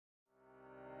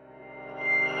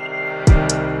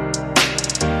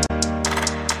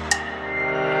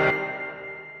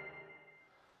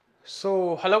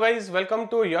So hello guys, welcome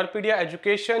to YourPedia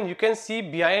Education. You can see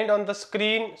behind on the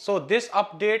screen. So this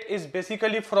update is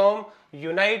basically from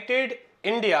United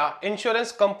India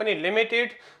Insurance Company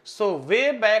Limited. So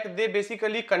way back they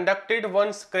basically conducted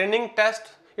one screening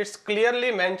test. It's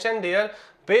clearly mentioned here,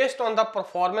 based on the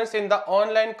performance in the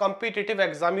online competitive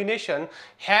examination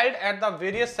held at the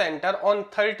various center on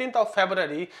 13th of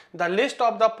February, the list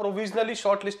of the provisionally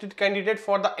shortlisted candidate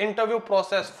for the interview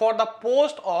process for the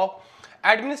post of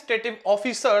administrative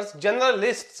officers general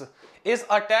lists is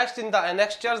attached in the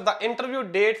annexures. The interview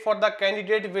date for the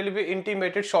candidate will be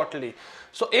intimated shortly.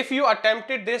 So if you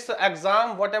attempted this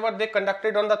exam, whatever they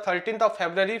conducted on the 13th of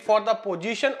February for the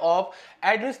position of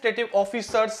administrative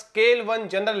officers scale 1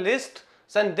 general list,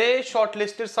 and they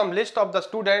shortlisted some list of the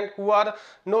students who are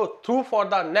through for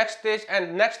the next stage,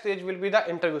 and next stage will be the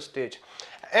interview stage.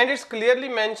 And it's clearly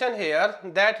mentioned here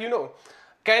that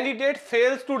candidate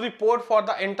fails to report for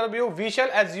the interview, we shall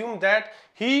assume that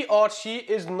he or she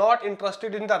is not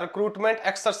interested in the recruitment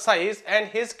exercise and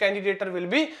his candidature will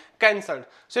be cancelled.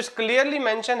 So it's clearly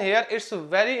mentioned here. It's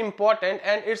very important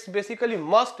and it's basically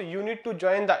must. You need to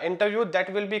join the interview.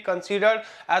 That will be considered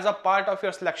as a part of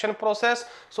your selection process.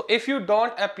 So if you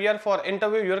don't appear for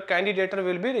interview, your candidature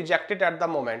will be rejected at the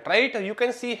moment, right? You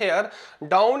can see here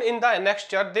down in the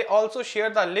annexure they also share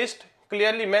the list.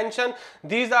 Clearly mentioned,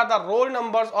 these are the roll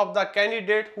numbers of the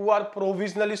candidate who are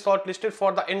provisionally shortlisted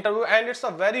for the interview, and it's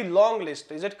a very long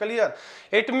list. Is it clear?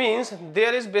 It means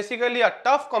there is basically a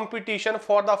tough competition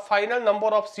for the final number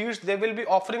of seats they will be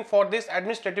offering for this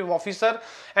administrative officer.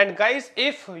 And guys,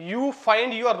 if you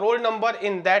find your roll number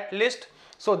in that list,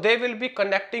 so they will be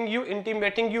connecting you,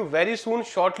 intimating you very soon,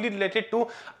 shortly related to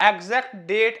exact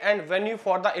date and venue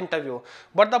for the interview.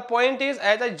 But the point is,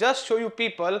 as I just show you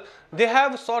people, they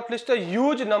have shortlisted a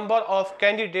huge number of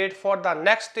candidates for the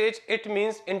next stage. It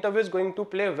means interview is going to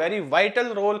play a very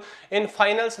vital role in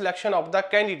final selection of the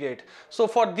candidate. So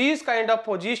for these kind of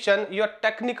position, your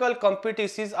technical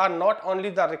competencies are not only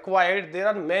the required, there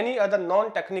are many other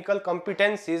non-technical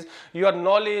competencies. Your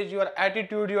knowledge, your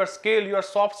attitude, your skill, your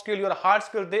soft skill, your hard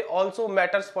skill, they also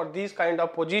matters for these kind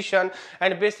of position.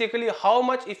 And basically how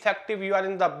much effective you are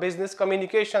in the business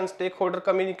communication, stakeholder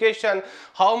communication,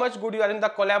 how much good you are in the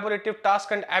collaborative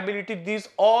task and ability, these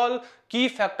all key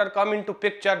factor come into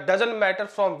picture. Doesn't matter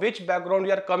from which background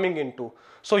you are coming into.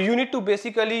 So you need to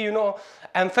basically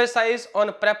emphasize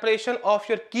on preparation of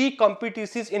your key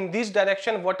competencies in this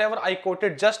direction, whatever I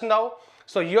quoted just now.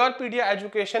 So YourPedia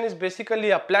Education is basically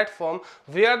a platform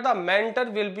where the mentor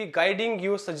will be guiding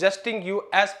you, suggesting you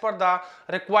as per the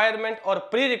requirement or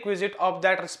prerequisite of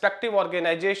that respective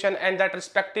organization and that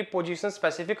respective position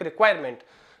specific requirement.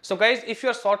 So guys, if you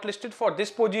are shortlisted for this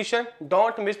position,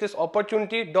 don't miss this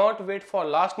opportunity. Don't wait for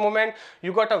last moment.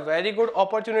 You got a very good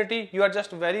opportunity. You are just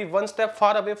very one step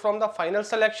far away from the final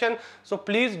selection. So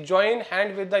please join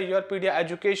hand with the YourPedia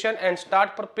Education and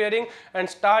start preparing and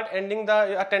start attending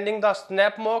the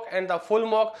snap mock and the full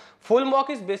mock. Full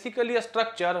mock is basically a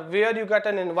structure where you get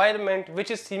an environment which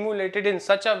is simulated in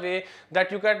such a way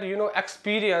that you get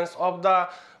experience of the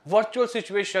virtual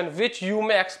situation which you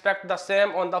may expect the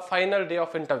same on the final day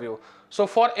of interview. So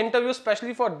for interview,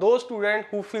 especially for those students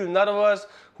who feel nervous,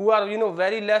 who are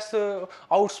very less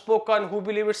outspoken, who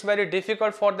believe it's very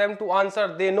difficult for them to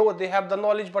answer, they know they have the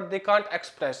knowledge but they can't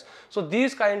express. So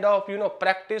these kind of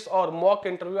practice or mock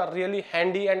interview are really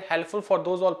handy and helpful for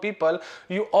those all people.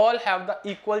 You all have the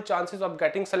equal chances of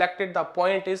getting selected. The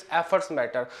point is efforts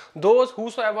matter. Those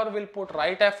whosoever will put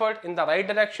right effort in the right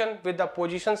direction with the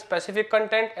position specific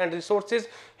content and resources,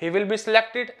 he will be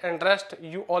selected, and rest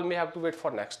you all may have to wait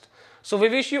for next. So we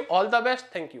wish you all the best.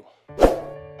 Thank you.